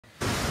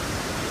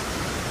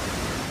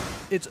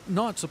It's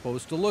not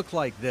supposed to look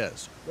like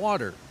this.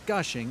 Water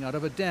gushing out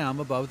of a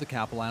dam above the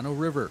Capilano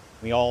River.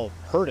 We all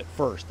heard it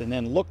first and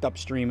then looked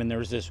upstream, and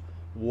there's this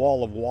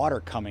wall of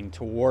water coming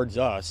towards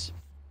us.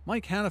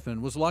 Mike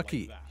Hannafin was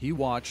lucky. He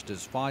watched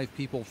as 5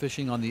 people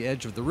fishing on the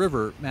edge of the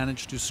river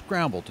managed to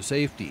scramble to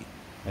safety.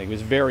 It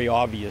was very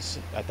obvious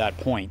at that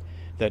point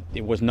that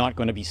it was not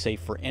going to be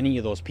safe for any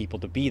of those people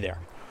to be there.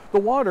 The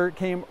water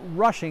came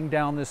rushing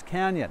down this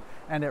canyon,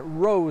 and it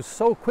rose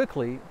so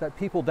quickly that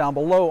people down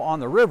below on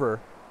the river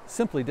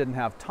simply didn't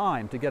have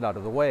time to get out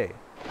of the way.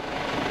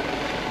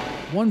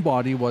 One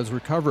body was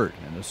recovered,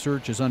 and a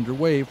search is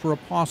underway for a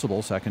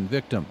possible second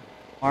victim.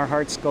 Our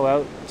hearts go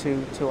out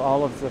to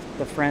all of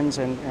the friends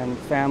and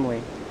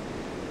family.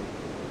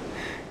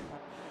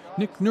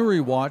 Nick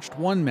Nuri watched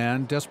one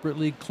man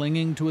desperately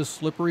clinging to a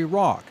slippery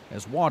rock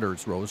as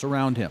waters rose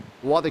around him.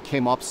 Water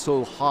came up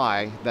so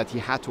high that he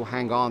had to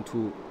hang on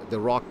to the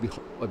rock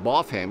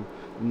above him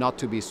not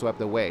to be swept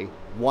away.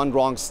 One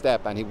wrong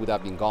step and he would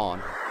have been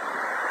gone.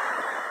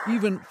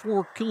 Even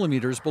 4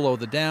 kilometers below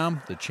the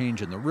dam, the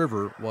change in the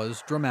river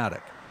was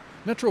dramatic.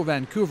 Metro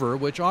Vancouver,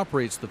 which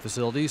operates the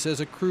facility, says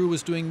a crew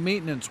was doing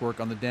maintenance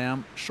work on the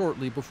dam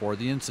shortly before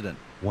the incident.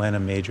 When a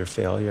major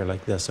failure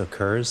like this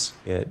occurs,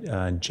 it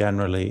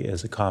generally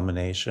is a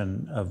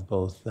combination of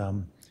both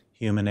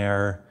human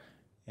error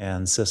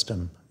and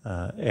system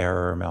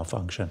error or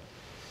malfunction.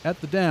 At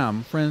the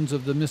dam, friends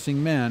of the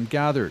missing man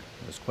gathered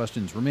as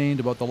questions remained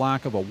about the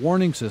lack of a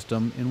warning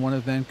system in one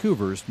of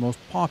Vancouver's most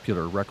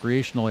popular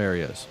recreational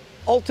areas.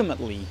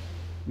 Ultimately,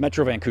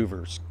 Metro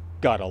Vancouver's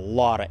got a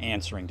lot of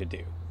answering to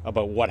do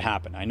about what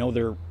happened. I know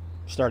they're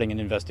starting an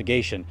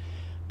investigation,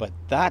 but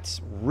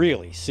that's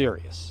really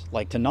serious.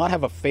 Like, to not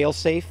have a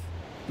fail-safe.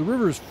 The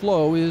river's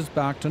flow is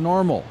back to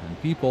normal,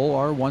 and people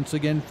are once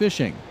again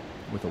fishing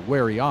with a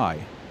wary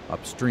eye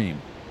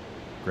upstream.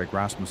 Greg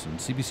Rasmussen,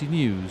 CBC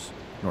News,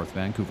 North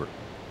Vancouver.